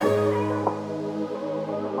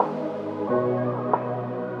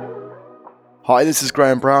Hi, this is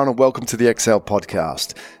Graham Brown and welcome to the Excel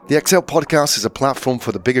Podcast. The Excel Podcast is a platform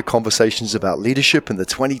for the bigger conversations about leadership in the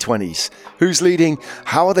 2020s. Who's leading,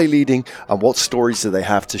 how are they leading, and what stories do they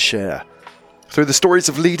have to share? Through the stories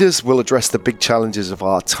of leaders, we'll address the big challenges of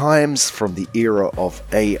our times, from the era of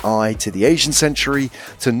AI to the Asian century,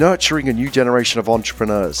 to nurturing a new generation of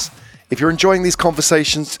entrepreneurs. If you're enjoying these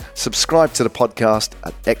conversations, subscribe to the podcast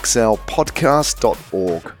at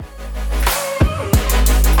excelpodcast.org.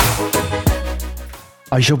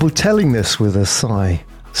 I shall be telling this with a sigh.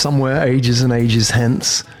 Somewhere ages and ages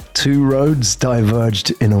hence, two roads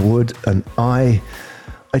diverged in a wood, and I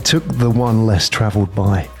took the one less travelled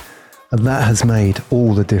by, and that has made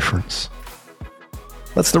all the difference.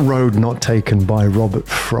 That's The Road Not Taken by Robert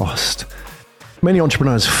Frost. Many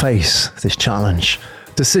entrepreneurs face this challenge.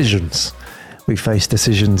 Decisions. We face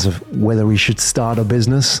decisions of whether we should start a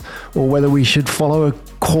business or whether we should follow a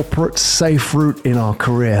corporate safe route in our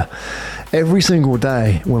career. Every single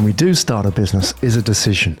day when we do start a business is a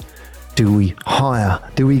decision. Do we hire?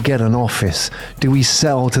 Do we get an office? Do we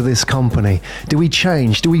sell to this company? Do we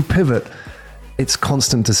change? Do we pivot? It's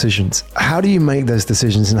constant decisions. How do you make those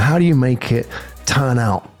decisions and how do you make it turn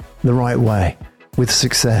out the right way with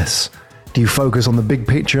success? Do you focus on the big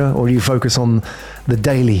picture or do you focus on the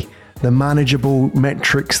daily, the manageable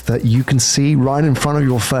metrics that you can see right in front of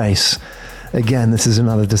your face? Again, this is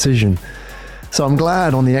another decision. So I'm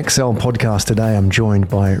glad on the Excel podcast today, I'm joined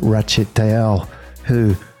by Rachit Dayal,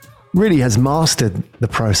 who really has mastered the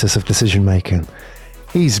process of decision making.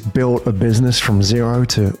 He's built a business from zero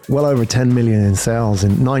to well over 10 million in sales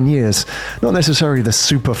in 9 years. Not necessarily the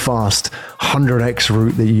super fast 100x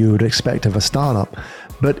route that you would expect of a startup,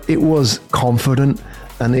 but it was confident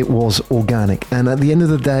and it was organic. And at the end of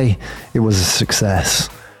the day, it was a success.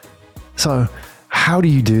 So how do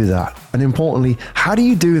you do that? And importantly, how do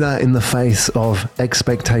you do that in the face of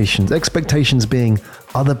expectations? Expectations being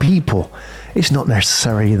other people. It's not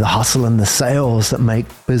necessarily the hustle and the sales that make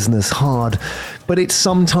business hard, but it's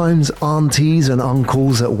sometimes aunties and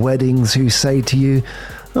uncles at weddings who say to you,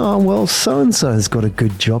 oh, well, so-and-so has got a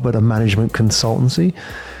good job at a management consultancy.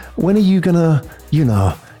 When are you going to,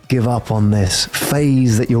 give up on this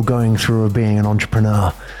phase that you're going through of being an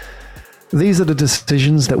entrepreneur? These are the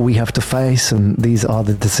decisions that we have to face, and these are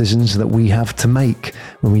the decisions that we have to make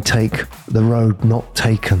when we take the road not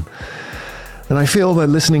taken. And I feel that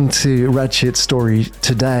listening to Rachit's story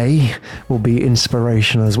today will be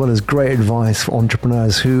inspiration as well as great advice for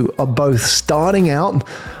entrepreneurs who are both starting out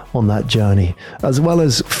on that journey, as well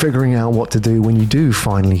as figuring out what to do when you do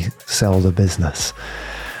finally sell the business.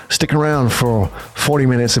 Stick around for 40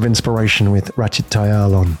 minutes of inspiration with Rachit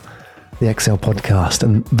Dayal on the Excel Podcast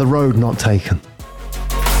and The Road Not Taken.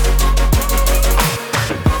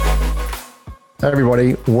 Hey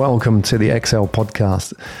everybody, welcome to the Excel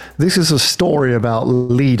Podcast. This is a story about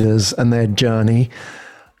leaders and their journey,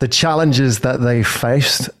 the challenges that they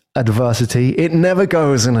faced, adversity. It never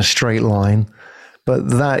goes in a straight line, but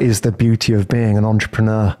that is the beauty of being an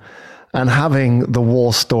entrepreneur and having the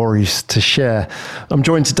war stories to share. I'm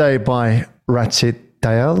joined today by Rachit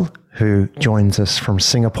Dayal, who joins us from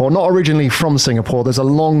Singapore. Not originally from Singapore, there's a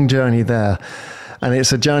long journey there. And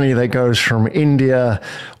it's a journey that goes from India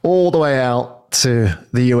all the way out to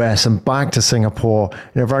the US and back to Singapore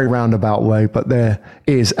in a very roundabout way. But there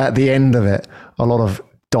is, at the end of it, a lot of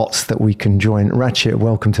dots that we can join. Rachit,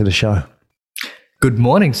 welcome to the show. Good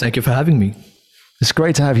morning. Thank you for having me. It's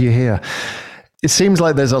great to have you here. It seems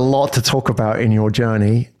like there's a lot to talk about in your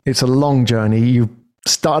journey. It's a long journey. You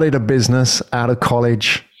started a business out of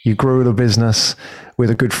college. You grew the business with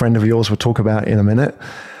a good friend of yours we'll talk about in a minute.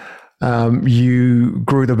 You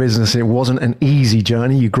grew the business. It wasn't an easy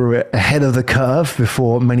journey. You grew it ahead of the curve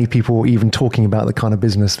before many people were even talking about the kind of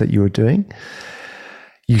business that you were doing.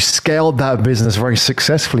 You scaled that business very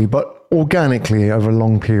successfully, but organically over a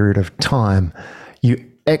long period of time. You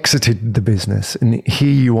exited the business and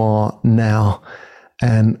here you are now.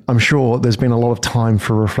 And I'm sure there's been a lot of time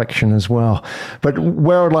for reflection as well. But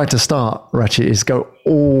where I'd like to start, Rachit, is go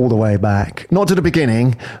all the way back, not to the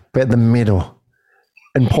beginning, but the middle.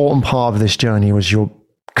 Important part of this journey was your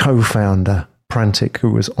co-founder, Prantik, who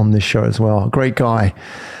was on this show as well. A great guy.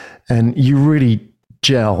 And you really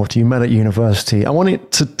gelled. You met at university. I want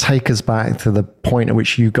it to take us back to the point at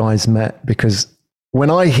which you guys met, because when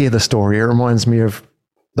I hear the story, it reminds me of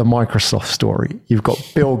the Microsoft story. You've got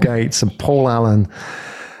Bill Gates and Paul Allen,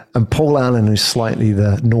 and Paul Allen is slightly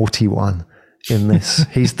the naughty one in this.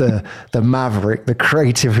 He's the maverick, the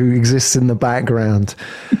creative who exists in the background.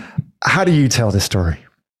 How do you tell this story?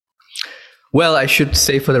 Well, I should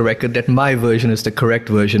say for the record that my version is the correct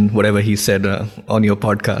version, whatever he said on your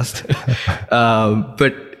podcast.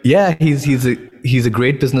 But yeah, he's a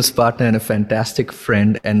great business partner and a fantastic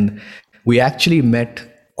friend. And we actually met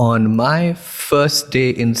on my first day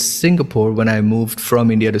in Singapore when I moved from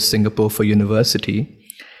India to Singapore for university.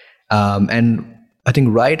 And I think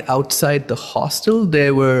right outside the hostel,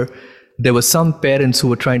 there were some parents who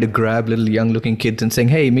were trying to grab little young-looking kids and saying,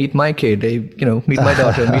 "Hey, meet my kid. Hey, meet my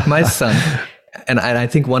daughter, meet my son." And I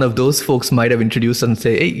think one of those folks might have introduced us and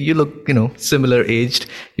say, "Hey, you look, similar aged.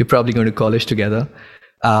 You're probably going to college together."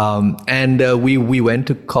 And we went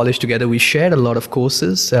to college together. We shared a lot of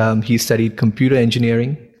courses. He studied computer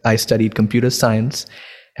engineering. I studied computer science.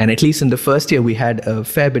 And at least in the first year, we had a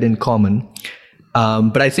fair bit in common.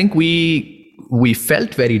 But I think we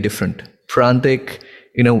felt very different. Prantik,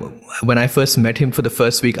 when I first met him for the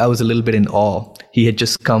first week, I was a little bit in awe. He had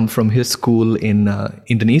just come from his school in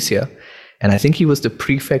Indonesia. And I think he was the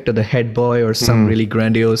prefect or the head boy or some really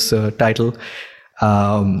grandiose title.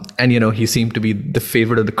 And he seemed to be the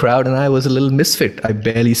favorite of the crowd, and I was a little misfit. I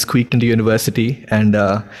barely squeaked into university, and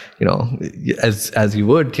as you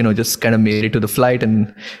would, just kind of made it to the flight,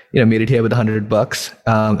 and made it here with $100.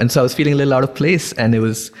 And so I was feeling a little out of place, and it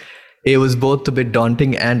was both a bit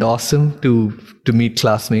daunting and awesome to meet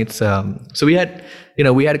classmates. So we had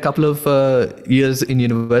a couple of years in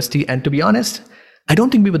university, and to be honest, I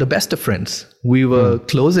don't think we were the best of friends. We were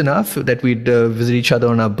close enough that we'd visit each other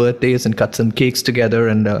on our birthdays and cut some cakes together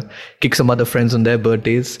and kick some other friends on their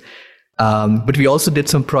birthdays. But we also did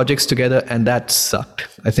some projects together, and that sucked.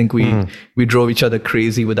 I think we drove each other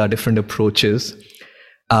crazy with our different approaches.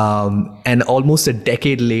 And almost a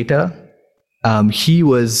decade later, he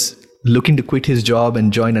was looking to quit his job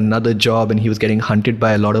and join another job, and he was getting hunted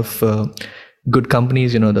by a lot of good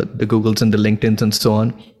companies, the Googles and the LinkedIns and so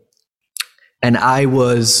on. And I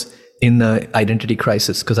was in the identity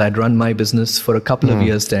crisis because I had run my business for a couple of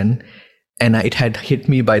years then. And it had hit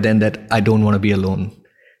me by then that I don't want to be alone.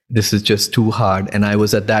 This is just too hard. And I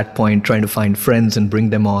was at that point trying to find friends and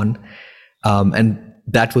bring them on. And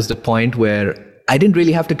that was the point where I didn't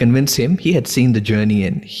really have to convince him. He had seen the journey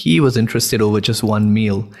and he was interested over just one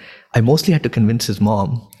meal. I mostly had to convince his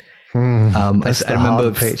mom. That's the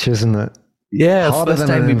hard pitch, isn't it? Yeah. Harder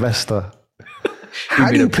than an investor.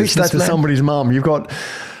 How do you pitch that to somebody's mom? You've got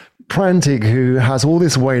Prantik, who has all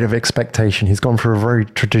this weight of expectation. He's gone for a very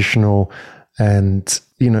traditional and,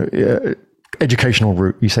 educational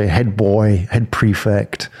route. You say head boy, head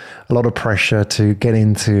prefect, a lot of pressure to get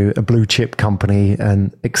into a blue chip company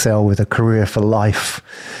and excel with a career for life.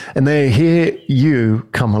 And here you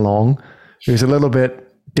come along, who's a little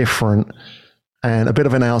bit different and a bit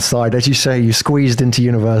of an outside. As you say, you squeezed into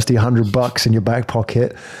university, $100 in your back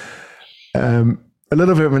pocket. A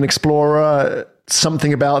little bit of an explorer,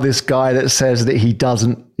 something about this guy that says that he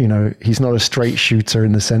doesn't, he's not a straight shooter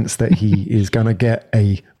in the sense that he is going to get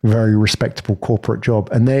a very respectable corporate job.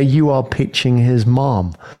 And there you are pitching his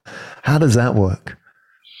mom. How does that work?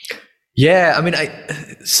 Yeah, I mean,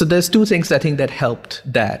 so there's two things I think that helped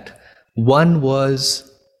that. One was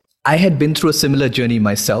I had been through a similar journey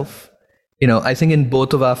myself. I think in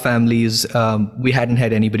both of our families, we hadn't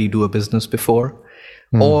had anybody do a business before.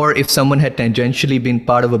 Or if someone had tangentially been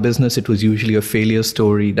part of a business, it was usually a failure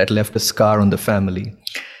story that left a scar on the family.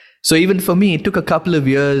 So even for me, it took a couple of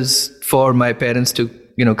years for my parents to,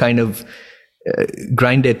 kind of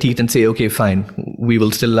grind their teeth and say, okay, fine, we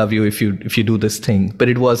will still love you if you do this thing. But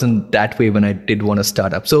it wasn't that way when I did want to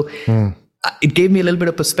start up. So it gave me a little bit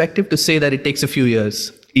of perspective to say that it takes a few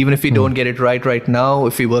years. Even if we don't get it right now,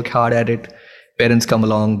 if we work hard at it, parents come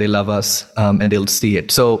along, they love us, and they'll see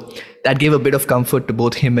it. So that gave a bit of comfort to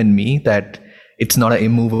both him and me that it's not an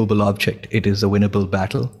immovable object. It is a winnable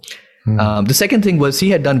battle. The second thing was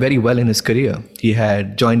he had done very well in his career. He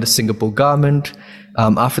had joined the Singapore government.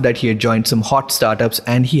 After that, he had joined some hot startups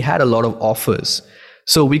and he had a lot of offers.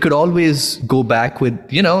 So we could always go back with,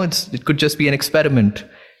 it could just be an experiment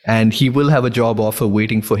and he will have a job offer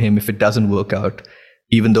waiting for him if it doesn't work out.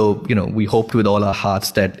 Even though, we hoped with all our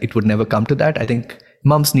hearts that it would never come to that. I think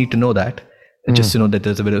moms need to know that, just to know that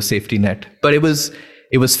there's a bit of safety net. But it was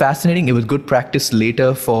fascinating. It was good practice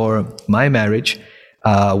later for my marriage.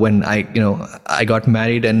 When I got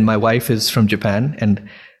married and my wife is from Japan. And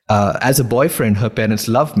as a boyfriend, her parents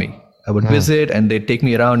loved me. I would visit and they'd take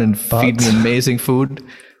me around and feed me amazing food.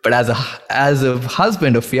 But as a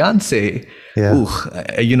husband or fiance,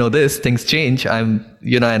 things change. I'm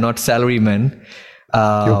not salaryman.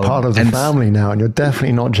 You're part of the family now, and you're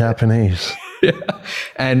definitely not Japanese. Yeah.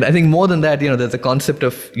 And I think more than that, there's a concept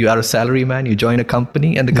of you are a salary man, you join a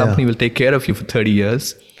company, and the company will take care of you for 30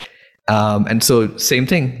 years. And so same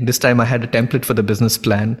thing. This time I had a template for the business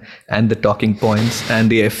plan and the talking points and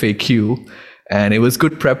the FAQ. And it was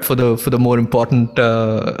good prep for the more important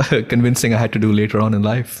convincing I had to do later on in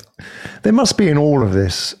life. There must be in all of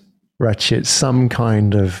this, Rachit, some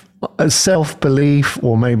kind of self-belief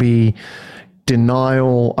or maybe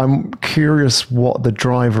denial. I'm curious what the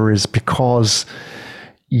driver is, because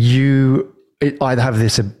you either have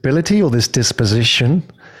this ability or this disposition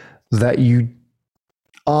that you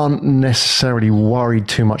aren't necessarily worried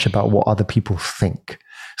too much about what other people think.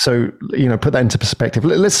 So, put that into perspective.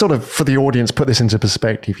 Let's sort of, for the audience, put this into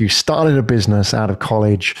perspective. You started a business out of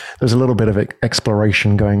college. There's a little bit of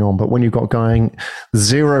exploration going on, but when you got going,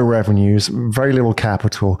 0 revenues, very little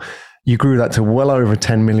capital, you grew that to well over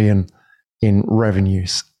 10 million in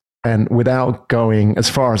revenues. And without going, as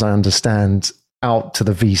far as I understand, out to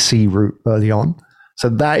the VC route early on. So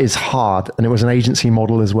that is hard. And it was an agency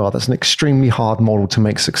model as well. That's an extremely hard model to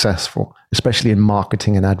make successful, especially in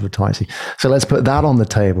marketing and advertising. So let's put that on the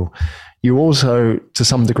table. You also, to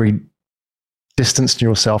some degree, distanced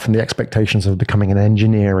yourself from the expectations of becoming an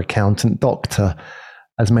engineer, accountant, doctor,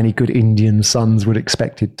 as many good Indian sons would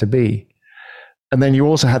expect it to be. And then you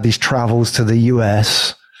also had these travels to the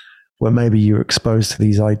US where maybe you were exposed to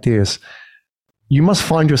these ideas. You must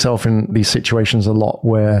find yourself in these situations a lot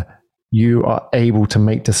where you are able to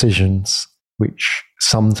make decisions which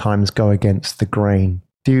sometimes go against the grain.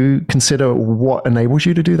 Do you consider what enables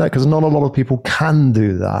you to do that? Because not a lot of people can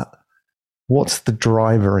do that. What's the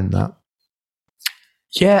driver in that?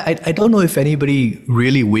 Yeah, I don't know if anybody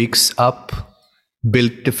really wakes up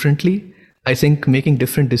built differently. I think making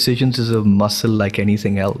different decisions is a muscle like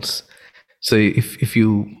anything else. So if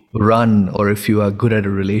you run, or if you are good at a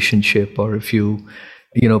relationship, or if you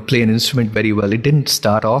play an instrument very well, it didn't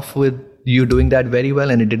start off with you doing that very well,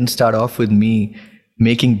 and it didn't start off with me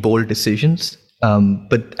making bold decisions.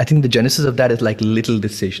 But I think the genesis of that is like little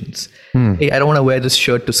decisions. Hey, I don't want to wear this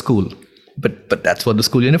shirt to school, but that's what the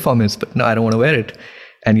school uniform is. But no, I don't want to wear it.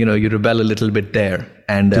 And you rebel a little bit there.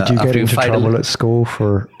 And did you get into trouble at school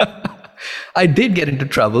for? I did get into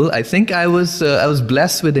trouble. I think I was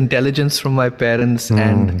blessed with intelligence from my parents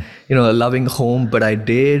and a loving home. But I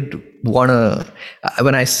did want to,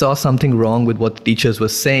 when I saw something wrong with what the teachers were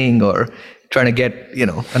saying or trying to get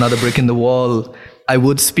another brick in the wall, I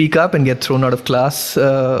would speak up and get thrown out of class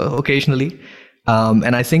occasionally.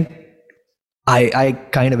 And I think I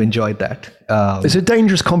kind of enjoyed that. It's a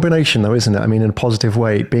dangerous combination, though, isn't it? I mean, in a positive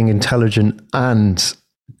way, being intelligent and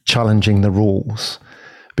challenging the rules.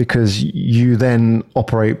 Because you then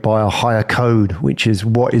operate by a higher code, which is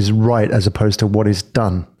what is right as opposed to what is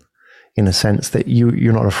done, in a sense that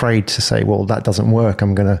you're not afraid to say, well, that doesn't work.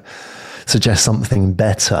 I'm going to suggest something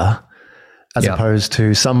better, as opposed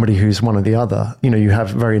to somebody who's one or the other. You have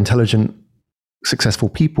very intelligent, successful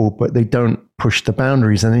people, but they don't push the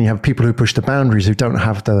boundaries. And then you have people who push the boundaries who don't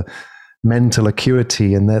have the mental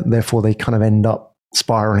acuity, and therefore they kind of end up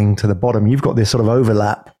spiraling to the bottom. You've got this sort of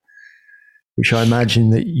overlap, which I imagine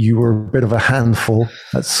that you were a bit of a handful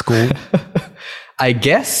at school. I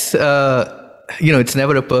guess, it's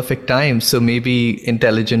never a perfect time. So maybe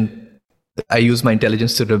I use my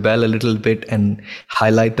intelligence to rebel a little bit and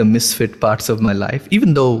highlight the misfit parts of my life,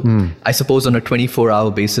 even though I suppose on a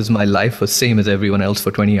 24-hour basis, my life was same as everyone else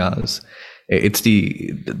for 20 hours. It's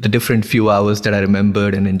the different few hours that I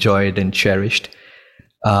remembered and enjoyed and cherished.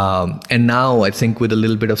 And now I think with a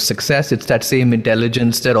little bit of success, it's that same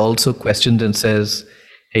intelligence that also questions and says,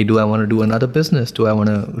 hey, do I want to do another business? Do I want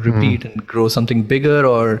to repeat and grow something bigger?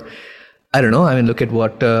 Or I don't know. I mean, look at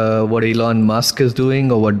what Elon Musk is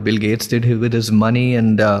doing or what Bill Gates did with his money.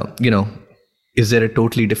 And, is there a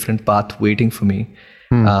totally different path waiting for me?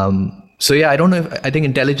 So yeah, I don't know. I think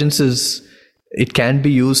intelligence it can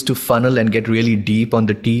be used to funnel and get really deep on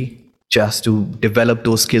the T, just to develop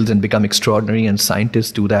those skills and become extraordinary. And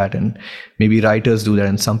scientists do that, and maybe writers do that,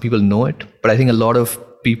 and some people know it. But I think a lot of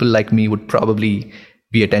people like me would probably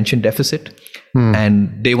be attention deficit,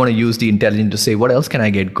 and they want to use the intelligence to say, what else can I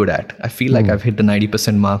get good at? I feel like I've hit the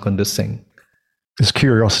 90% mark on this thing. It's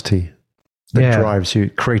curiosity that drives you,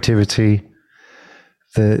 creativity,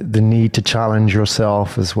 the need to challenge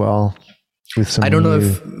yourself as well. I don't know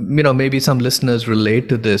if, maybe some listeners relate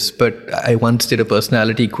to this, but I once did a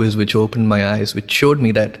personality quiz which opened my eyes, which showed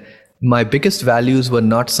me that my biggest values were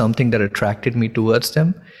not something that attracted me towards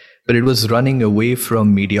them, but it was running away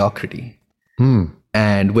from mediocrity.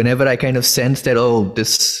 And whenever I kind of sensed that,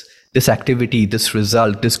 this activity, this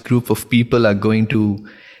result, this group of people are going to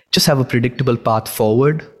just have a predictable path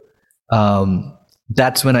forward,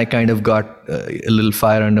 that's when I kind of got a little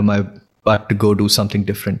fire under my butt to go do something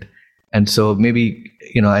different. And so maybe,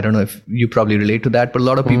 I don't know if you probably relate to that, but a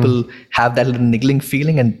lot of people have that little niggling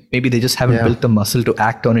feeling, and maybe they just haven't built the muscle to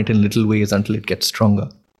act on it in little ways until it gets stronger.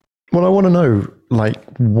 Well, I want to know, like,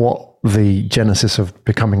 what the genesis of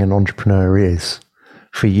becoming an entrepreneur is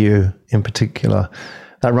for you in particular.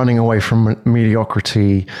 That running away from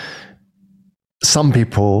mediocrity. Some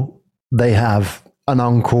people, they have an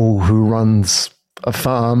uncle who runs a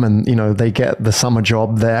firm and, you know, they get the summer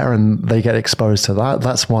job there and they get exposed to that.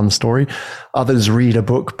 That's one story. Others read a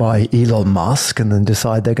book by Elon Musk and then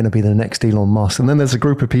decide they're going to be the next Elon Musk. And then there's a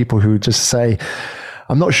group of people who just say,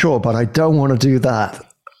 I'm not sure, but I don't want to do that.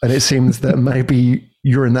 And it seems that maybe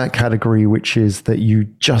you're in that category, which is that you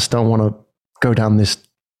just don't want to go down this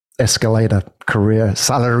escalator career,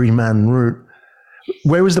 salaryman route.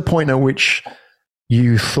 Where was the point at which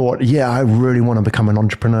you thought, yeah, I really want to become an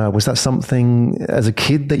entrepreneur? Was that something as a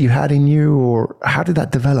kid that you had in you, or how did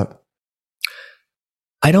that develop?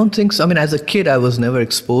 I don't think so. I mean, as a kid, I was never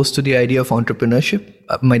exposed to the idea of entrepreneurship.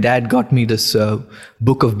 My dad got me this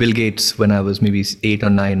book of Bill Gates when I was maybe 8 or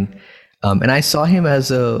 9. And I saw him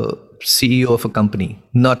as a CEO of a company,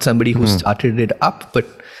 not somebody who started it up, but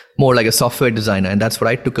more like a software designer. And that's what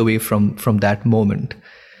I took away from that moment.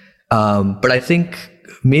 But I think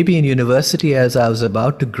maybe in university, as I was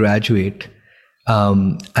about to graduate,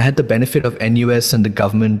 I had the benefit of NUS and the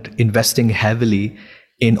government investing heavily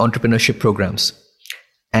in entrepreneurship programs.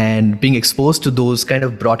 And being exposed to those kind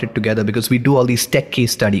of brought it together, because we do all these tech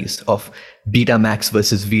case studies of Betamax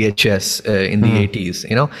versus VHS in the 80s,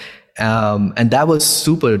 you know. And that was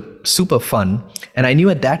super, super fun. And I knew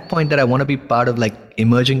at that point that I want to be part of like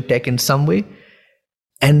emerging tech in some way.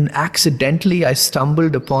 And accidentally, I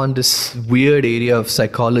stumbled upon this weird area of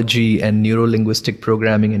psychology and neuro-linguistic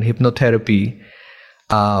programming and hypnotherapy.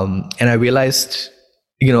 And I realized,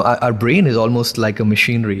 you know, our brain is almost like a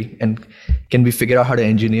machinery, and can we figure out how to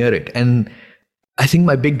engineer it? And I think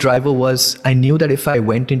my big driver was, I knew that if I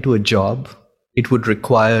went into a job, it would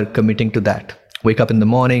require committing to that. Wake up in the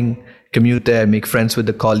morning, commute there, make friends with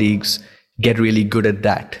the colleagues, get really good at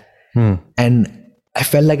that. And I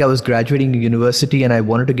felt like I was graduating university and I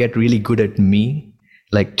wanted to get really good at me,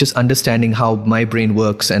 like just understanding how my brain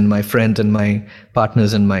works and my friends and my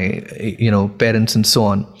partners and my, you know, parents and so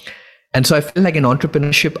on. And so I felt like in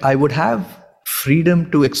entrepreneurship, I would have freedom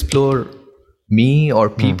to explore me or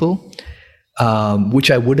people, which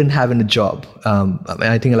I wouldn't have in a job.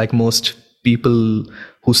 I think like most people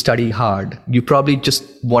who study hard, you probably just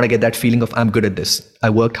want to get that feeling of, I'm good at this. I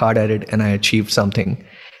worked hard at it and I achieved something.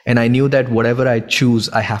 And I knew that whatever I choose,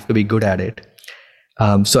 I have to be good at it.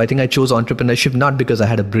 So I think I chose entrepreneurship not because I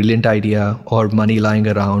had a brilliant idea or money lying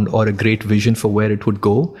around or a great vision for where it would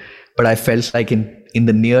go, but I felt like in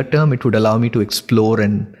the near term, it would allow me to explore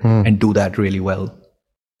and do that really well.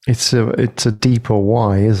 It's a deeper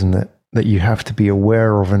why, isn't it? That you have to be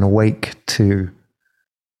aware of and awake to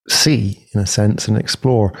see, in a sense, and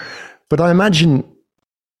explore. But I imagine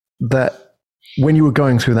that when you were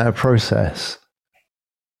going through that process,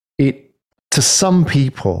 it, to some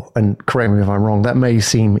people, and correct me if I'm wrong, that may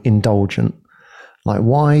seem indulgent. Like,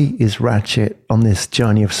 why is Ratchet on this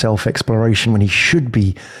journey of self-exploration when he should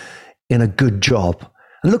be in a good job?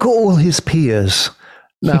 And look at all his peers.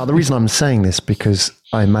 Now, the reason I'm saying this, because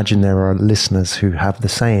I imagine there are listeners who have the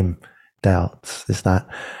same doubts, is that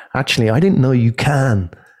actually, I didn't know you can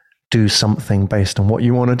do something based on what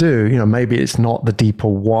you want to do. You know, maybe it's not the deeper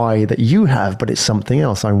why that you have, but it's something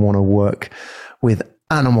else. I want to work with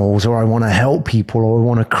animals, or I want to help people, or I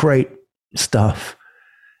want to create stuff.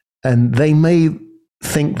 And they may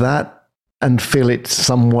think that and feel it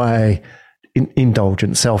some way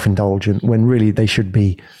indulgent, self-indulgent, when really they should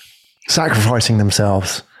be sacrificing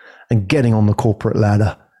themselves and getting on the corporate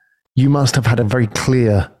ladder. You must have had a very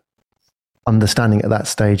clear understanding at that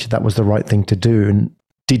stage that was the right thing to do. And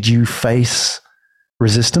did you face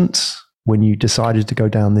resistance when you decided to go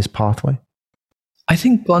down this pathway? I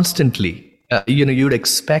think constantly. You'd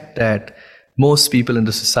expect that most people in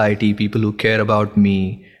the society, people who care about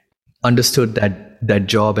me, understood that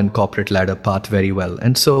job and corporate ladder path very well.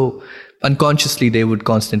 And so unconsciously, they would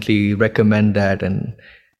constantly recommend that and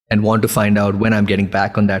want to find out when I'm getting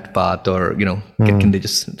back on that path, or, you know, can they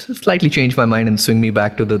just slightly change my mind and swing me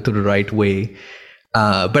back to the right way.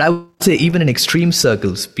 But I would say even in extreme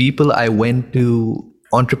circles, people I went to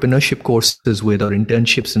entrepreneurship courses with or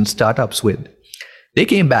internships in startups with, they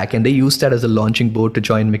came back and they used that as a launching board to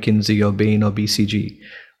join McKinsey or Bain or BCG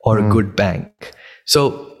or a good bank.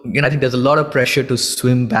 So, you know, I think there's a lot of pressure to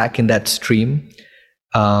swim back in that stream.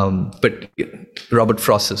 But Robert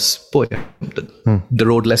Frost's poem, The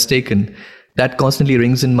Road Less Taken, that constantly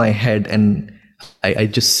rings in my head, and I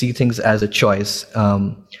just see things as a choice.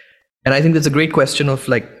 And I think there's a great question of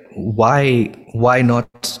like, why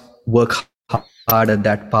not work hard at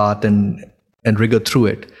that path and rigor through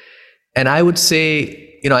it? And I would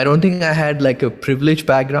say I don't think I had like a privileged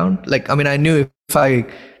background. Like, I mean, I knew if I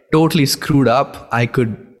totally screwed up, I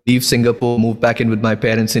could leave Singapore, move back in with my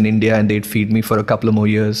parents in India, and they'd feed me for a couple of more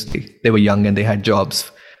years. They were young and they had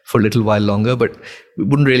jobs for a little while longer, but we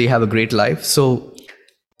wouldn't really have a great life. So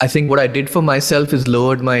I think what I did for myself is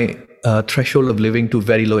lowered my threshold of living to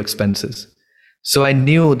very low expenses. So I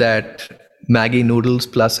knew that Maggi noodles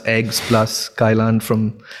plus eggs plus Kailan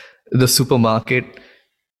from the supermarket,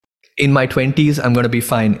 in my 20s, I'm going to be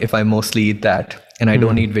fine if I mostly eat that. And I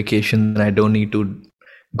don't need vacation, and I don't need to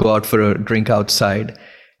go out for a drink outside.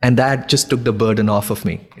 And that just took the burden off of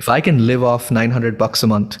me. If I can live off $900 a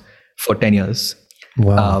month for 10 years,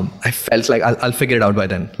 Wow. I felt like I'll figure it out by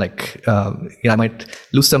then. Like, I might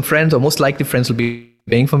lose some friends, or most likely friends will be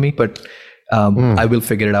paying for me, but I will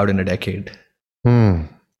figure it out in a decade.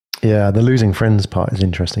 Yeah, the losing friends part is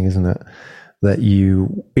interesting, isn't it? That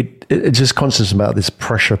it's just conscious about this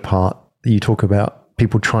pressure part that you talk about,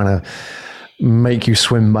 people trying to make you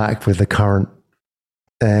swim back with the current,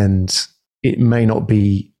 and it may not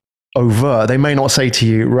be overt. They may not say to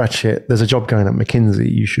you, Ratchet, there's a job going at McKinsey,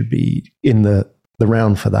 you should be in the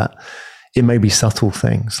round for that. It may be subtle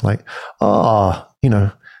things like,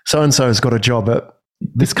 so-and-so has got a job at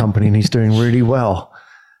this company and he's doing really well.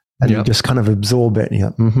 And you just kind of absorb it and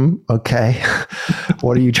you're like, okay,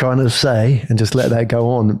 what are you trying to say? And just let that go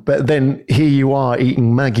on. But then here you are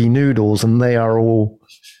eating Maggi noodles and they are all,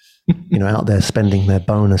 out there spending their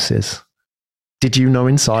bonuses. Did you know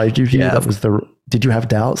inside you that was did you have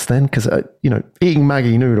doubts then? Because, eating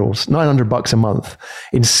Maggi noodles, $900 a month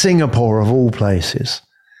in Singapore of all places,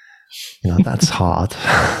 that's hard.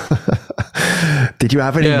 Did you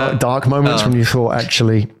have any dark moments when you thought,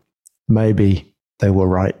 actually, maybe they were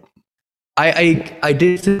right? I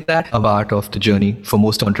did think that a part of the journey for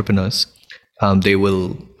most entrepreneurs. They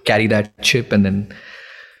will carry that chip, and then,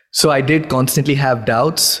 so I did constantly have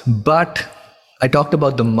doubts, but I talked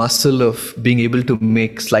about the muscle of being able to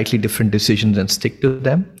make slightly different decisions and stick to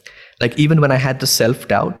them. Like, even when I had the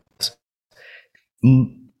self-doubt,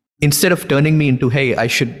 instead of turning me into, hey, I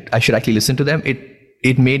should actually listen to them,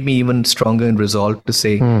 it made me even stronger in resolve to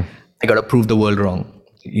say, I got to prove the world wrong.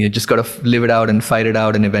 You just got to live it out and fight it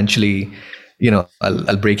out, and eventually,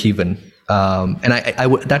 I'll break even. And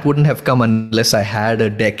that wouldn't have come unless I had a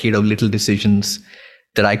decade of little decisions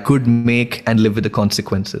that I could make and live with the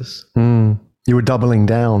consequences. You were doubling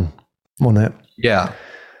down on it. Yeah.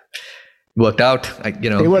 Worked out.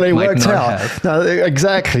 It worked out. No,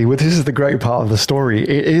 exactly. Well, this is the great part of the story.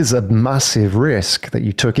 It is a massive risk that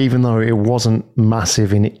you took, even though it wasn't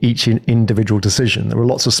massive in each individual decision. There were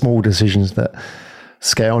lots of small decisions that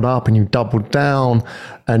scaled up, and you doubled down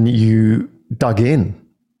and you dug in.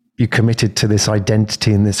 You committed to this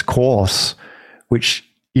identity in this course, which,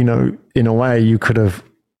 in a way you could have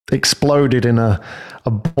exploded in a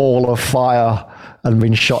ball of fire and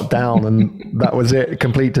been shot down, and that was it, a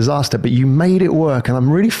complete disaster. But you made it work, and I'm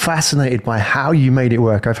really fascinated by how you made it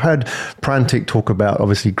work. I've heard Prantik talk about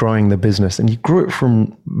obviously growing the business, and you grew it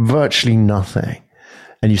from virtually nothing.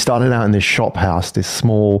 And you started out in this shop house, this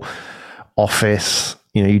small office.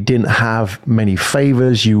 You didn't have many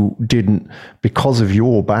favors. You didn't, because of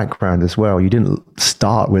your background as well, you didn't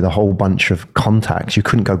start with a whole bunch of contacts. You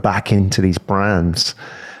couldn't go back into these brands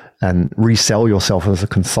and resell yourself as a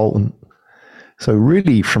consultant. So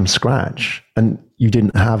really from scratch, and you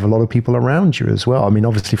didn't have a lot of people around you as well. I mean,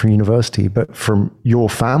 obviously from university, but from your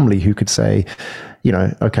family who could say,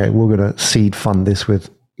 okay, we're going to seed fund this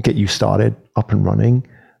get you started up and running,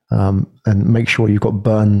 and make sure you've got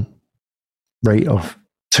burn rate of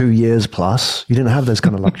 2 years plus. You didn't have those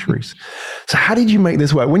kind of luxuries. So how did you make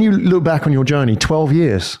this work? When you look back on your journey, 12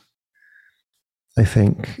 years, I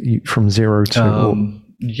think, from zero to...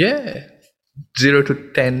 0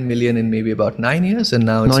 to 10 million in maybe about 9 years. And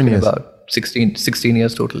now it's been about 16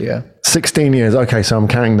 years total, 16 years. Okay, so I'm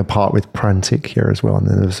carrying the part with Prantik here as well. And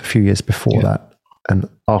then there was a few years before that and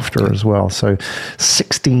after as well. So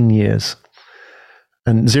 16 years.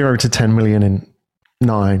 And 0 to 10 million in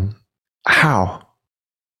 9. How?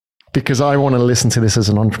 Because I want to listen to this as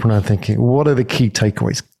an entrepreneur thinking, what are the key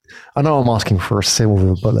takeaways? I know I'm asking for a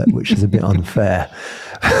silver bullet, which is a bit unfair.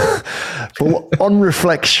 But on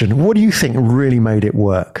reflection, what do you think really made it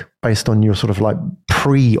work based on your sort of like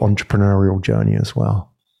pre-entrepreneurial journey as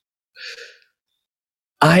well?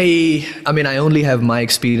 I mean, I only have my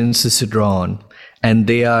experiences to draw on, and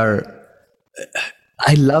I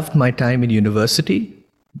loved my time in university,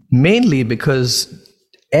 mainly because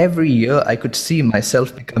every year I could see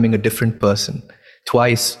myself becoming a different person,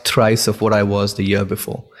 twice, thrice of what I was the year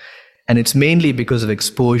before. And it's mainly because of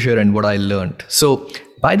exposure and what I learned. So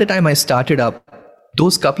by the time I started up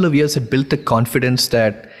those couple of years had built the confidence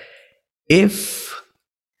that if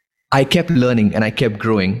I kept learning and I kept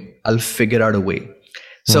growing, I'll figure out a way.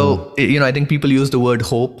 So, I think people use the word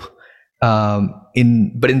hope. But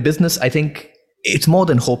in business, I think it's more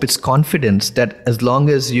than hope. It's confidence that as long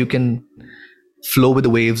as you can flow with the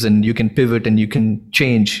waves and you can pivot and you can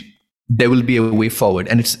change, there will be a way forward.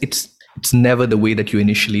 And it's never the way that you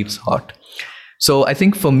initially thought. So I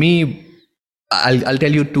think for me, I'll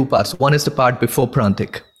tell you two parts. One is the part before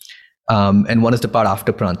Prantik, and one is the part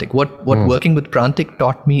after Prantik. What working with Prantik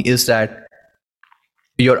taught me is that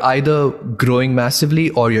you're either growing massively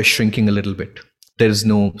or you're shrinking a little bit. There is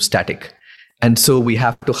no static. And so we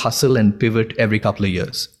have to hustle and pivot every couple of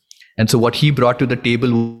years. And so what he brought to the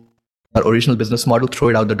table, our original business model, throw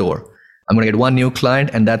it out the door. I'm going to get one new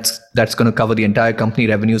client, and that's going to cover the entire company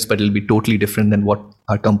revenues, but it'll be totally different than what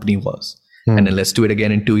our company was. And then let's do it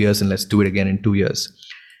again in 2 years, and let's do it again in 2 years.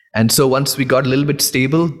 And so once we got a little bit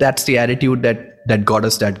stable, that's the attitude that got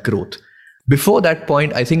us that growth. Before that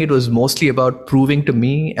point, I think it was mostly about proving to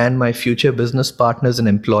me and my future business partners and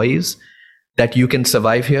employees that you can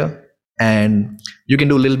survive here and you can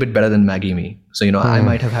do a little bit better than Maggie me. So, I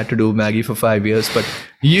might have had to do Maggie for 5 years, but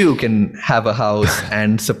you can have a house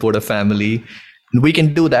and support a family. We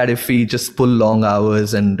can do that if we just pull long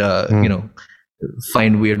hours and,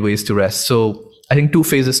 find weird ways to rest. So I think 2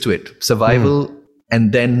 phases to it: survival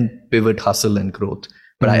and then pivot, hustle, and growth.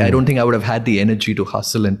 But I don't think I would have had the energy to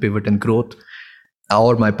hustle and pivot and growth,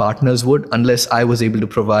 or my partners would, unless I was able to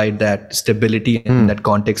provide that stability and that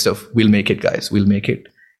context of, we'll make it, guys, we'll make it.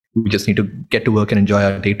 We just need to get to work and enjoy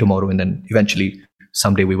our day tomorrow. And then eventually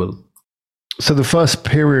someday we will. So the first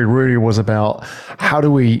period really was about how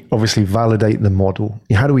do we obviously validate the model?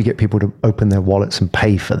 How do we get people to open their wallets and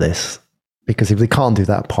pay for this? Because if they can't do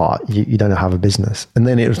that part, you don't have a business. And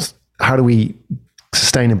then it was, how do we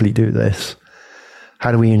sustainably do this?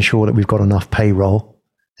 How do we ensure that we've got enough payroll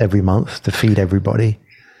every month to feed everybody?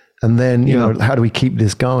 And then, how do we keep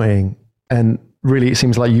this going? And really, it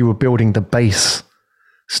seems like you were building the base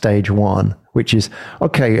stage 1, which is,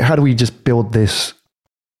 okay, how do we just build this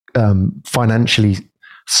financially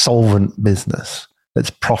solvent business that's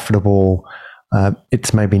profitable?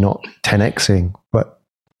 It's maybe not 10xing, but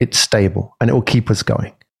it's stable and it will keep us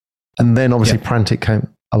going. And then obviously Prantik came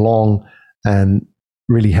along and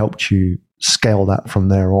really helped you scale that from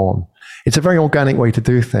there on. It's a very organic way to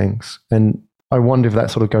do things. And I wonder if that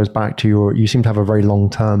sort of goes back to you seem to have a very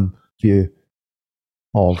long-term view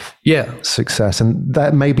of success. And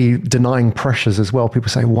that may be denying pressures as well. People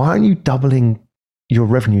say, why aren't you doubling your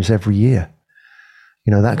revenues every year?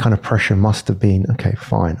 That kind of pressure must have been, okay,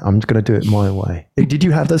 fine, I'm just going to do it my way. Did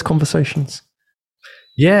you have those conversations?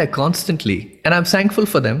 Yeah, constantly. And I'm thankful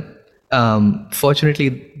for them.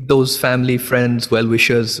 Fortunately, those family, friends,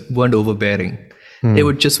 well-wishers weren't overbearing. They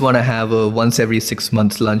would just want to have a once every 6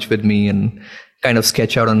 months lunch with me and kind of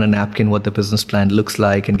sketch out on a napkin what the business plan looks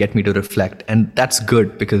like and get me to reflect. And that's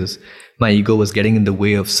good because my ego was getting in the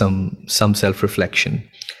way of some self-reflection.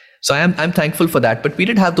 So I'm thankful for that. But we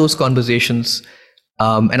did have those conversations.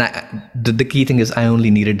 And the key thing is I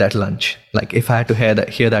only needed that lunch. Like if I had to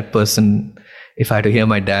hear that person, if I had to hear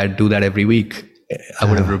my dad do that every week, I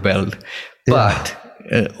would have rebelled. But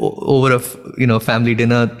over a family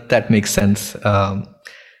dinner, that makes sense.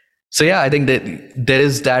 So I think that there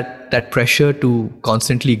is that pressure to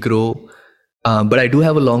constantly grow. But I do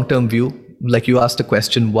have a long-term view. Like you asked the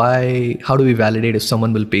question, how do we validate if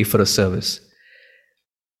someone will pay for a service?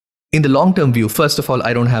 In the long-term view, first of all,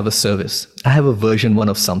 I don't have a service. I have a version 1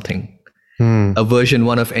 of something. A version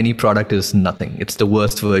 1 of any product is nothing. It's the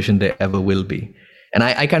worst version there ever will be. And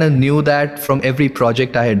I kind of knew that from every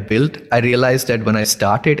project I had built. I realized that when I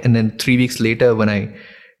started and then 3 weeks later, when I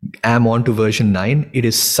am on to version 9, it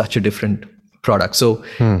is such a different product. So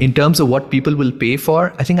in terms of what people will pay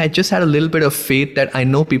for, I think I just had a little bit of faith that I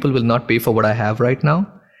know people will not pay for what I have right now.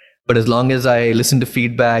 But as long as I listen to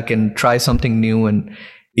feedback and try something new and,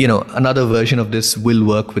 another version of this will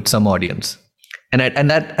work with some audience. And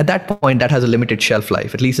at that point, that has a limited shelf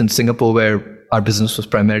life, at least in Singapore, where our business was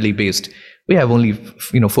primarily based. We have only,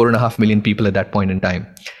 4.5 million people at that point in time.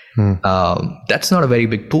 That's not a very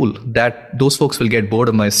big pool. Those folks will get bored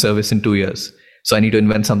of my service in 2 years. So I need to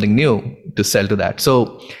invent something new to sell to that.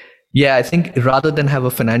 So I think rather than have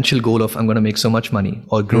a financial goal of I'm going to make so much money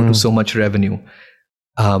or grow to so much revenue,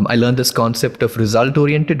 I learned this concept of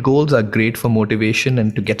result-oriented goals are great for motivation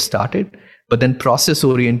and to get started. But then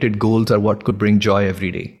process-oriented goals are what could bring joy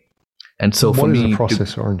every day. And so for me, what is a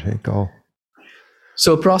process-oriented goal?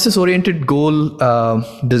 So process-oriented goal,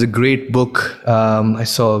 there's a great book I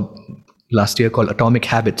saw last year called Atomic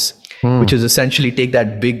Habits. which is essentially take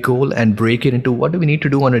that big goal and break it into what do we need to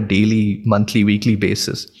do on a daily, monthly, weekly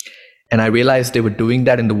basis. And I realized they were doing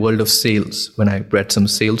that in the world of sales when I read some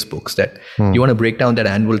sales books that you want to break down that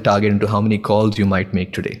annual target into how many calls you might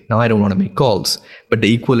make today. Now, I don't want to make calls, but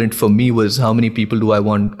the equivalent for me was how many people do I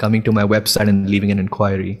want coming to my website and leaving an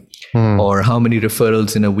inquiry? Or how many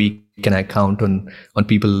referrals in a week can I count on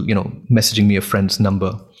people, messaging me a friend's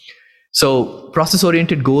number? So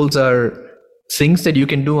process-oriented goals are things that you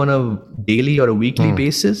can do on a daily or a weekly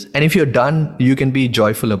basis. And if you're done, you can be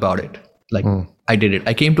joyful about it. Like I did it.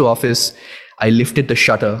 I came to office, I lifted the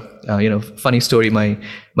shutter. Funny story, my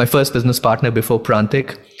first business partner before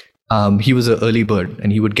Prantik, he was an early bird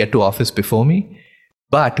and he would get to office before me.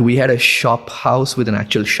 But we had a shop house with an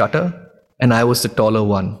actual shutter and I was the taller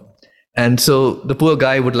one. And so the poor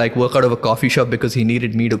guy would work out of a coffee shop because he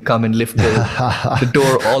needed me to come and lift the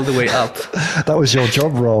door all the way up. That was your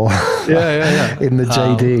job role. Yeah. In the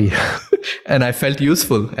JD. And I felt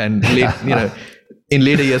useful. And in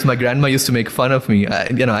later years, my grandma used to make fun of me.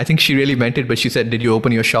 I think she really meant it, but she said, "Did you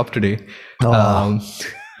open your shop today?" That's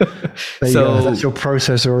your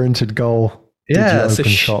process-oriented goal. Yeah, Did you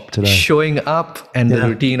open shop today? Showing up and the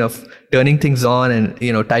routine of turning things on and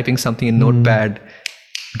typing something in Notepad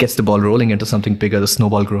gets the ball rolling into something bigger. The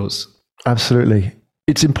snowball grows. Absolutely.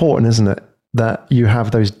 It's important, isn't it, that you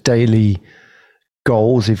have those daily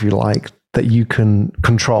goals, if you like, that you can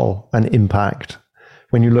control and impact.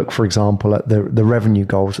 When you look, for example, at the revenue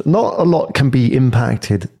goals, not a lot can be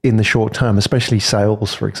impacted in the short term, especially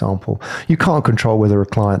sales, for example. You can't control whether a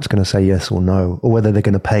client's going to say yes or no, or whether they're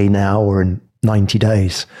going to pay now or in 90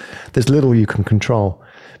 days. There's little you can control.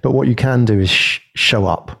 But what you can do is show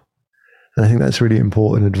up. And I think that's really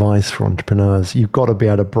important advice for entrepreneurs. You've got to be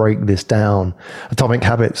able to break this down. Atomic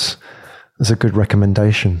Habits is a good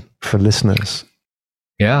recommendation for listeners.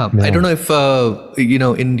 Yeah. I don't know if,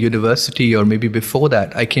 in university or maybe before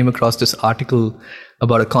that, I came across this article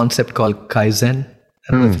about a concept called Kaizen.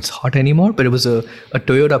 I don't know if it's hot anymore, but it was a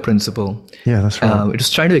Toyota principle. Yeah, that's right. It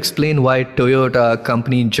was trying to explain why Toyota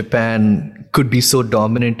company in Japan could be so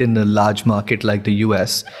dominant in a large market like the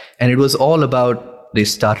US. And it was all about they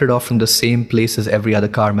started off from the same place as every other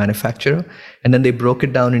car manufacturer. And then they broke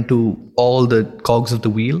it down into all the cogs of the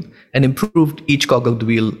wheel and improved each cog of the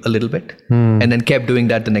wheel a little bit. And then kept doing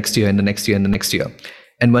that the next year and the next year and the next year.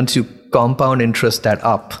 And once you compound interest that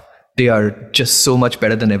up, they are just so much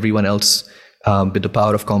better than everyone else with the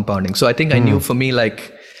power of compounding. So I think I knew for me,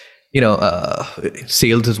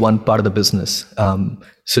 sales is one part of the business.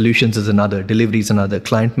 Solutions is another. Delivery is another.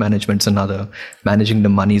 Client management is another. Managing the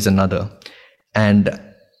money is another. And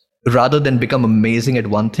rather than become amazing at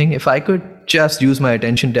one thing, if I could just use my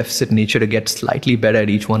attention deficit nature to get slightly better at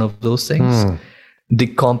each one of those things, the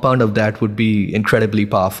compound of that would be incredibly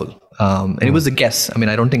powerful. And it was a guess. I mean,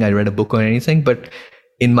 I don't think I read a book or anything, but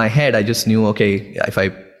in my head, I just knew, okay, if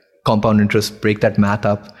I compound interest, break that math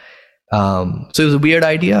up. So it was a weird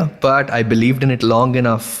idea, but I believed in it long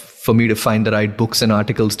enough for me to find the right books and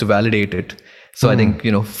articles to validate it. So I think,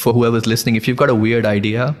 for whoever's listening, if you've got a weird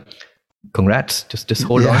idea, congrats. Just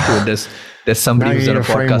hold on to it. There's somebody who's done a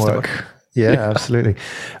podcast about it. Yeah, absolutely.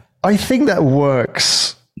 I think that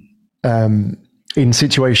works in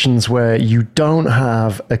situations where you don't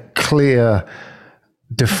have a clear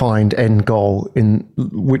defined end goal,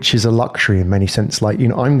 which is a luxury in many sense. Like,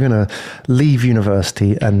 I'm going to leave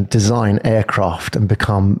university and design aircraft and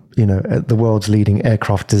become, the world's leading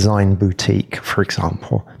aircraft design boutique, for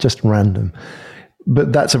example, just random.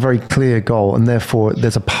 But that's a very clear goal, and therefore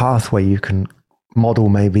there's a pathway you can model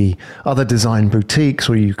maybe other design boutiques,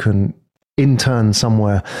 or you can intern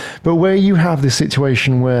somewhere. But where you have this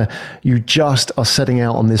situation where you just are setting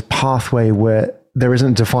out on this pathway where there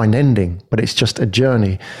isn't a defined ending, but it's just a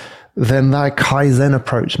journey, then that Kaizen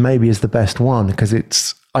approach maybe is the best one,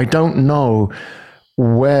 because I don't know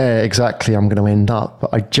where exactly I'm going to end up,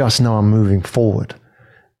 but I just know I'm moving forward.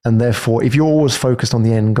 And therefore, if you're always focused on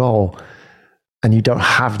the end goal, and you don't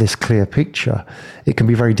have this clear picture, it can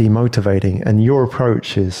be very demotivating. And your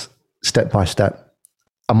approach is step by step.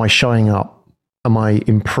 Am I showing up? Am I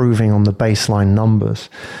improving on the baseline numbers?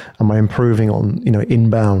 Am I improving on,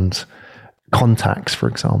 inbound contacts, for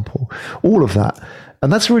example? All of that.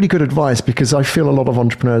 And that's really good advice, because I feel a lot of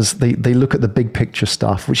entrepreneurs, they look at the big picture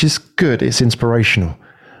stuff, which is good. It's inspirational.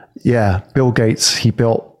 Yeah, Bill Gates, he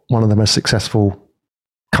built one of the most successful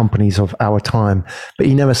companies of our time, but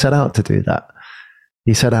he never set out to do that.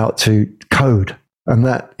 He set out to code, and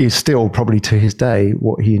that is still probably to his day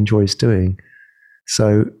what he enjoys doing.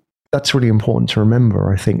 So that's really important to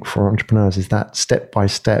remember, I think, for entrepreneurs, is that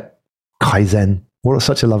step-by-step Kaizen. What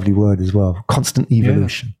such a lovely word as well. Constant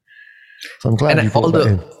evolution. Yeah. So I'm glad you brought that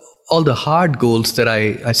in. all the hard goals that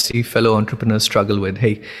I see fellow entrepreneurs struggle with.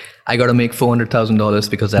 Hey, I got to make $400,000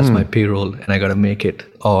 because that's my payroll and I got to make it.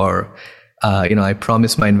 Or, I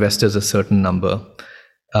promised my investors a certain number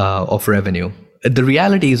of revenue. The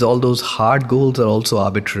reality is all those hard goals are also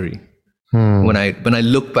arbitrary. When I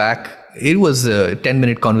look back, it was a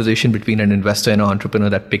 10-minute conversation between an investor and an entrepreneur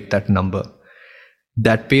that picked that number.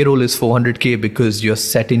 That payroll is 400K because you're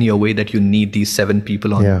set in your way that you need these 7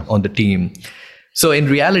 people on the team. So in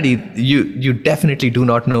reality, you definitely do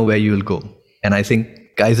not know where you will go. And I think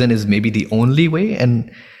Kaizen is maybe the only way.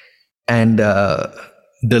 And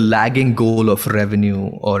the lagging goal of revenue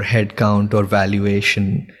or headcount or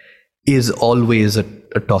valuation is always a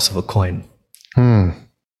toss of a coin.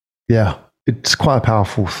 Yeah, it's quite a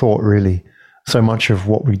powerful thought, really. So much of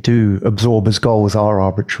what we do absorb as goals are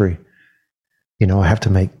arbitrary. I have to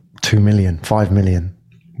make 2 million, 5 million.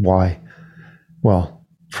 Why? Well,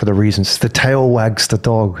 for the reasons. The tail wags the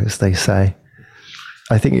dog, as they say.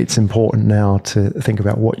 I think it's important now to think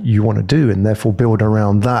about what you want to do and therefore build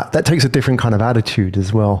around that. That takes a different kind of attitude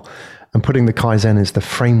as well. And putting the Kaizen as the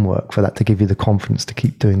framework for that to give you the confidence to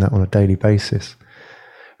keep doing that on a daily basis.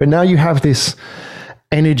 But now you have this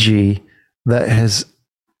energy that has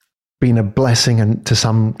been a blessing and to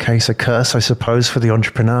some case a curse, I suppose, for the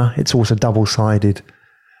entrepreneur. It's also a double-sided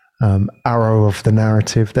arrow of the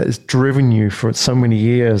narrative that has driven you for so many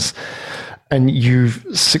years. And you've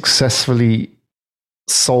successfully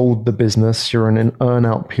sold the business. You're in an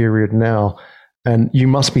earn-out period now. And you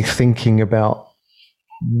must be thinking about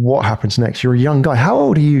what happens next. You're a young guy. How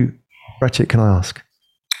old are you, Rachit, can I ask?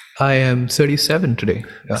 I am 37 today.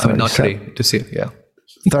 I mean, not today, this year, yeah.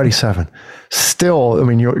 37. Still, I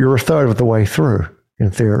mean, you're a third of the way through,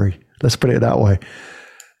 in theory. Let's put it that way.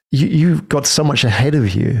 You've got so much ahead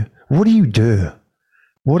of you. What do you do?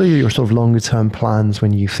 What are your sort of longer term plans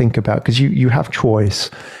when you think about, because you have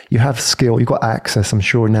choice, you have skill, you've got access. I'm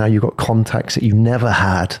sure now you've got contacts that you never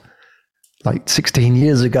had. Like 16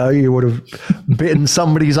 years ago, you would have bitten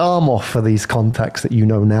somebody's arm off for these contacts that you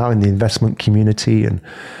know now in the investment community and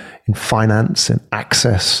in finance and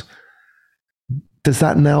access. Does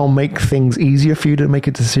that now make things easier for you to make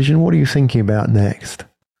a decision? What are you thinking about next?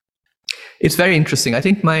 It's very interesting. I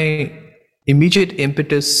think my immediate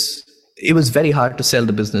impetus, it was very hard to sell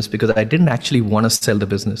the business because I didn't actually want to sell the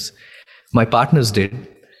business. My partners did.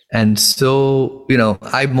 And so,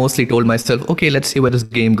 I mostly told myself, okay, let's see where this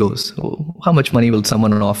game goes. How much money will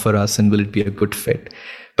someone offer us and will it be a good fit?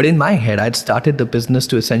 But in my head, I'd started the business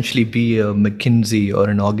to essentially be a McKinsey or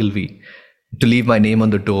an Ogilvy, to leave my name on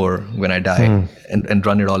the door when I die and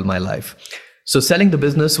run it all my life. So selling the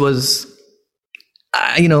business was,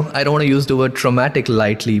 I don't want to use the word traumatic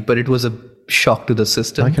lightly, but it was a shock to the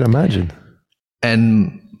system. I can imagine.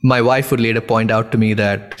 And my wife would later point out to me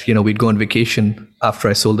that, we'd go on vacation after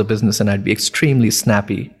I sold the business and I'd be extremely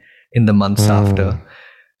snappy in the months after.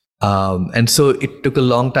 And so it took a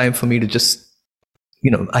long time for me to just,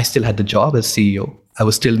 I still had the job as CEO. I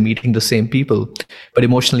was still meeting the same people, but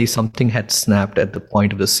emotionally something had snapped at the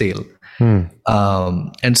point of the sale.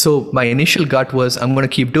 And so my initial gut was, I'm going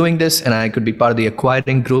to keep doing this and I could be part of the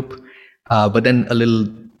acquiring group. But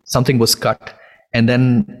then something was cut. And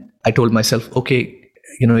then I told myself, okay,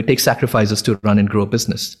 it takes sacrifices to run and grow a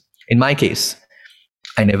business. In my case,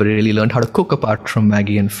 I never really learned how to cook apart from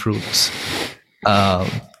Maggi and fruits.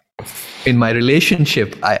 In my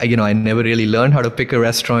relationship, I never really learned how to pick a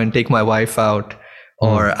restaurant, take my wife out,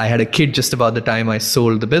 or I had a kid just about the time I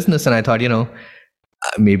sold the business. And I thought,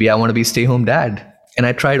 maybe I want to be stay-home dad. And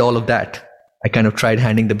I tried all of that. I kind of tried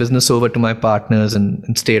handing the business over to my partners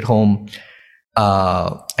and stay at home.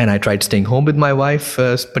 And I tried staying home with my wife,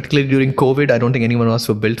 particularly during COVID. I don't think anyone else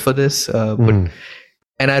was built for this. And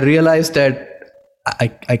I realized that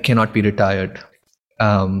I cannot be retired.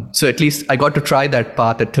 So at least I got to try that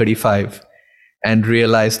path at 35 and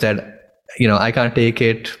realized that, I can't take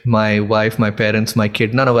it. My wife, my parents, my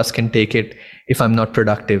kid, none of us can take it if I'm not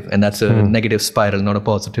productive. And that's a negative spiral, not a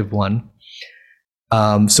positive one.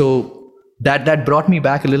 So that brought me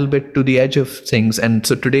back a little bit to the edge of things. And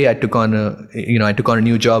so today I took on a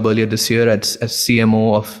new job earlier this year as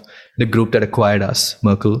CMO of the group that acquired us,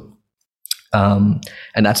 Merkle. And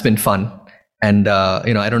that's been fun. And,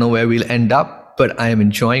 I don't know where we'll end up, but I am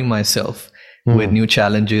enjoying myself with new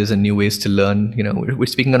challenges and new ways to learn. We're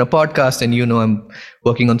speaking on a podcast and, I'm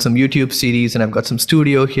working on some YouTube series and I've got some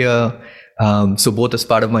studio here. So both as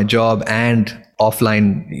part of my job and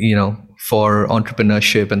offline, for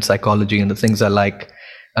entrepreneurship and psychology and the things I like,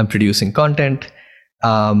 I'm producing content.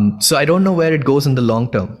 So I don't know where it goes in the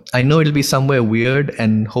long term. I know it'll be somewhere weird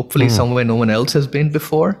and hopefully somewhere no one else has been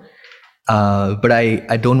before. But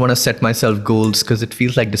I don't want to set myself goals because it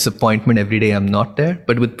feels like disappointment every day I'm not there.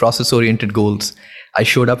 But with process-oriented goals, I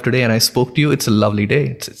showed up today and I spoke to you. It's a lovely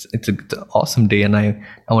day. It's an awesome day. And I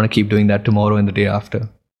want to keep doing that tomorrow and the day after.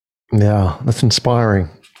 Yeah, that's inspiring.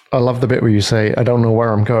 I love the bit where you say, I don't know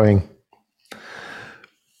where I'm going.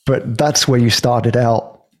 But that's where you started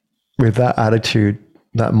out with that attitude,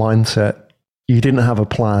 that mindset. You didn't have a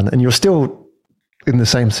plan and you're still in the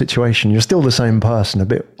same situation. You're still the same person, a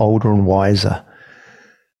bit older and wiser.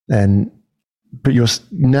 But you're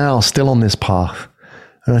now still on this path.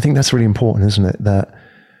 And I think that's really important, isn't it? That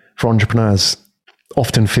for entrepreneurs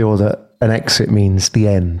often feel that an exit means the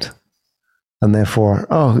end. And therefore,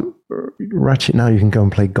 oh, Ratchet, now you can go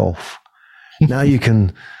and play golf. Now you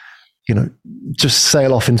can, just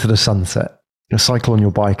sail off into the sunset, cycle on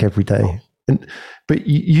your bike every day. But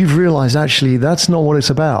you've realized actually that's not what it's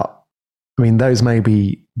about. I mean, those may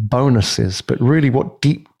be bonuses, but really what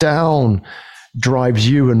deep down drives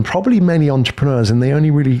you and probably many entrepreneurs, and they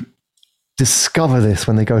only really discover this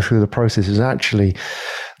when they go through the process, is actually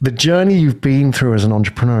the journey you've been through as an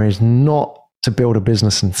entrepreneur is not to build a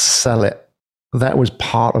business and sell it. That was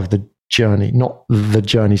part of the journey, not the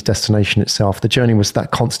journey's destination itself. The journey was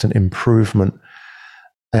that constant improvement.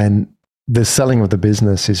 And the selling of the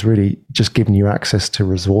business is really just giving you access to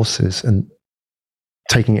resources and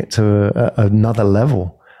taking it to another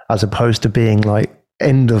level, as opposed to being like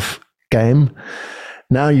end of game.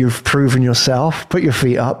 Now you've proven yourself, put your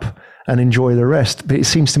feet up and enjoy the rest. But it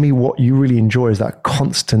seems to me what you really enjoy is that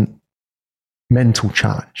constant mental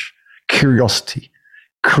challenge, curiosity,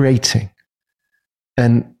 creating.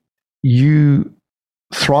 And you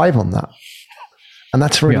thrive on that. And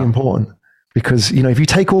that's really important because, if you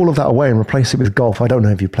take all of that away and replace it with golf, I don't know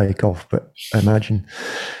if you play golf, but I imagine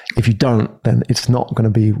if you don't, then it's not going to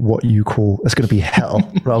be what you call, it's going to be hell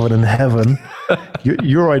rather than heaven.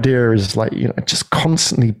 Your idea is like, just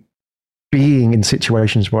constantly being in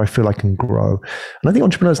situations where I feel I can grow. And I think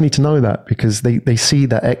entrepreneurs need to know that because they see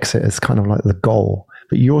that exit as kind of like the goal.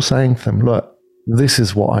 But you're saying to them, look, this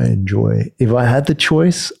is what I enjoy. If I had the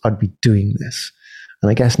choice, I'd be doing this. And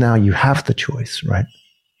I guess now you have the choice, right?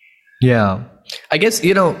 Yeah. I guess,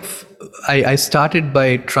 I started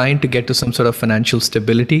by trying to get to some sort of financial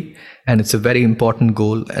stability, and it's a very important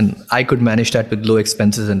goal. And I could manage that with low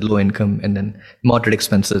expenses and low income, and then moderate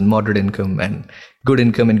expenses and moderate income, and good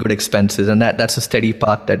income and good expenses. And that's a steady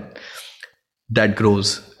path that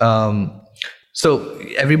grows. So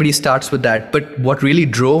everybody starts with that. But what really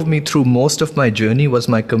drove me through most of my journey was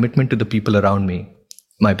my commitment to the people around me,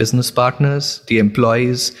 my business partners, the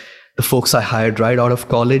employees, the folks I hired right out of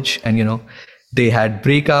college. And, they had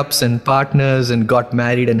breakups and partners and got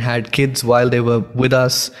married and had kids while they were with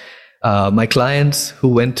us. My clients who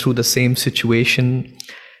went through the same situation.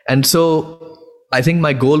 And so I think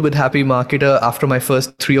my goal with Happy Marketer after my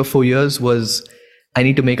first 3 or 4 years was I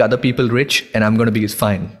need to make other people rich and I'm going to be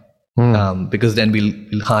fine. Because then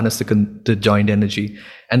we'll harness the joint energy.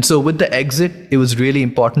 And so with the exit, it was really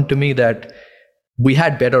important to me that we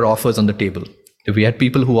had better offers on the table. We had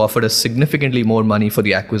people who offered us significantly more money for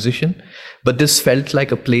the acquisition, but this felt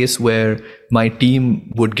like a place where my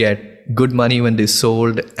team would get good money when they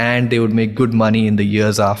sold, and they would make good money in the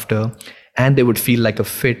years after, and they would feel like a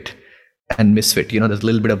fit and misfit. There's a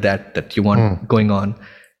little bit of that you want going on.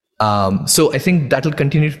 So I think that'll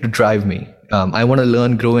continue to drive me. I want to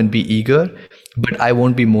learn, grow, and be eager, but I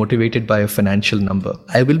won't be motivated by a financial number.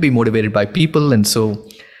 I will be motivated by people. And so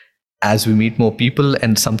as we meet more people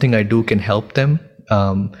and something I do can help them,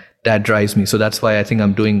 that drives me. So that's why I think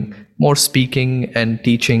I'm doing more speaking and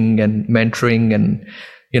teaching and mentoring and,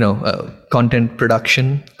 content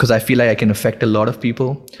production, because I feel like I can affect a lot of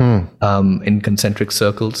people in concentric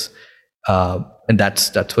circles. And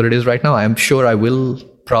that's what it is right now. I'm sure I will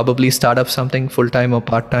probably start up something full-time or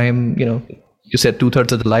part-time. You said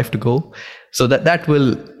 2/3 of the life to go. So that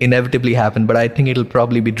will inevitably happen. But I think it'll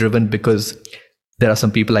probably be driven because there are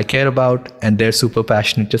some people I care about and they're super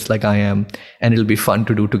passionate just like I am. And it'll be fun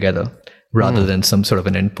to do together rather than some sort of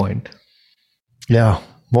an endpoint. Yeah.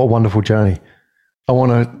 What a wonderful journey. I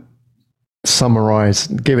want to summarize,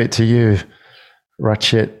 give it to you,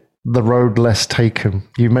 Ratchet, the road less taken.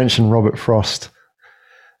 You mentioned Robert Frost.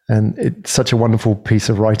 And it's such a wonderful piece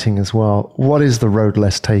of writing as well. What is the road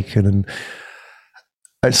less taken?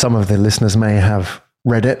 And some of the listeners may have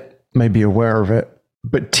read it, may be aware of it.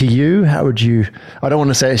 But to you, how would you, I don't want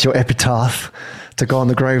to say it's your epitaph to go on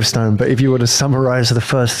the gravestone, but if you were to summarize the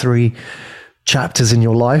first 3 chapters in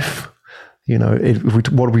your life,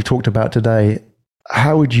 what we talked about today,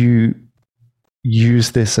 how would you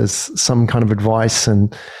use this as some kind of advice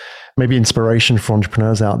and maybe inspiration for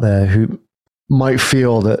entrepreneurs out there who might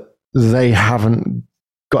feel that they haven't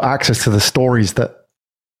got access to the stories that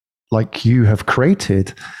like you have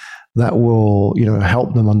created that will,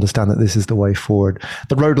 help them understand that this is the way forward.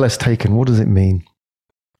 The road less taken, what does it mean?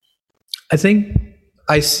 I think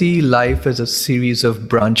I see life as a series of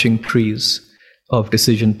branching trees of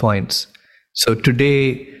decision points. So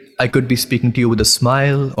today I could be speaking to you with a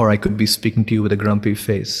smile, or I could be speaking to you with a grumpy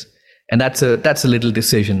face. And that's a little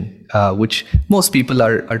decision, which most people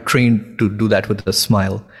are trained to do that with a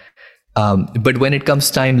smile. But when it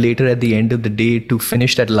comes time later at the end of the day to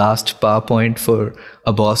finish that last PowerPoint for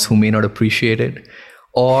a boss who may not appreciate it,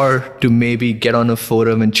 or to maybe get on a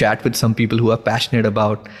forum and chat with some people who are passionate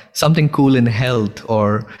about something cool in health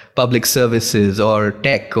or public services or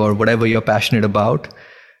tech or whatever you're passionate about,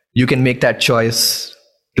 you can make that choice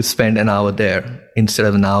to spend an hour there instead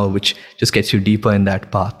of an hour, which just gets you deeper in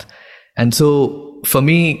that path. And so for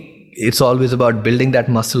me, it's always about building that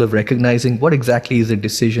muscle of recognizing what exactly is a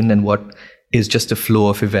decision and what is just a flow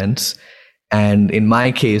of events. And in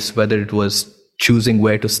my case, whether it was choosing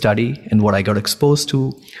where to study and what I got exposed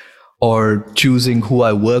to, or choosing who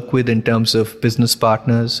I work with in terms of business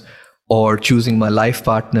partners, or choosing my life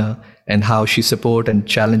partner and how she supports and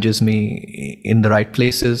challenges me in the right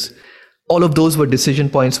places. All of those were decision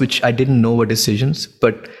points which I didn't know were decisions,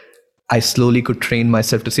 but I slowly could train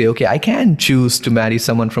myself to say, okay, I can choose to marry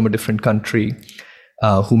someone from a different country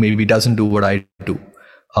who maybe doesn't do what I do.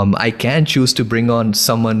 I can choose to bring on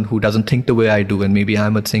someone who doesn't think the way I do, and maybe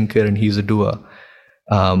I'm a thinker and he's a doer.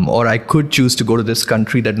 Or I could choose to go to this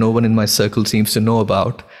country that no one in my circle seems to know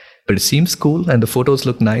about, but it seems cool and the photos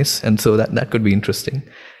look nice, and so that could be interesting.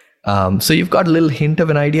 So you've got a little hint of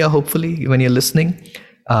an idea, hopefully, when you're listening.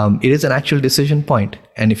 It is an actual decision point.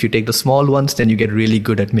 And if you take the small ones, then you get really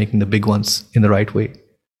good at making the big ones in the right way.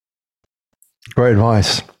 Great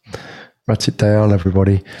advice. Rachit Dayal,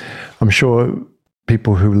 everybody. I'm sure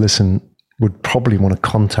people who listen would probably want to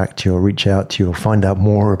contact you or reach out to you or find out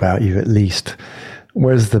more about you at least.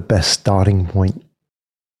 Where's the best starting point?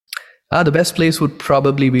 The best place would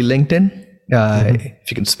probably be LinkedIn.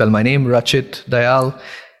 If you can spell my name, Rachit Dayal.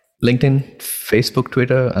 LinkedIn, Facebook,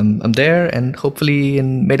 Twitter, I'm there. And hopefully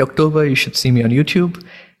in mid-October, you should see me on YouTube.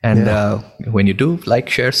 And when you do, like,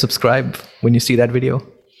 share, subscribe when you see that video.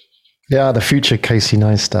 Yeah, the future Casey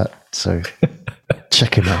Neistat. So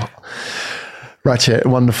check him out. Rachit,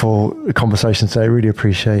 wonderful conversation today. Really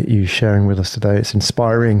appreciate you sharing with us today. It's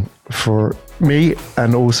inspiring for me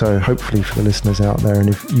and also hopefully for the listeners out there. And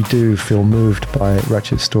if you do feel moved by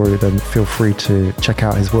Rachit's story, then feel free to check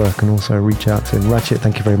out his work and also reach out to him. Rachit,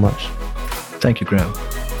 thank you very much. Thank you, Graham.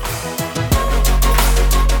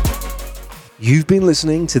 You've been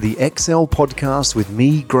listening to the Excel Podcast with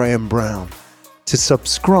me, Graham Brown. To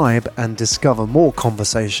subscribe and discover more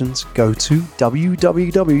conversations, go to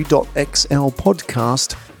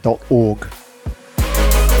www.excelpodcast.org.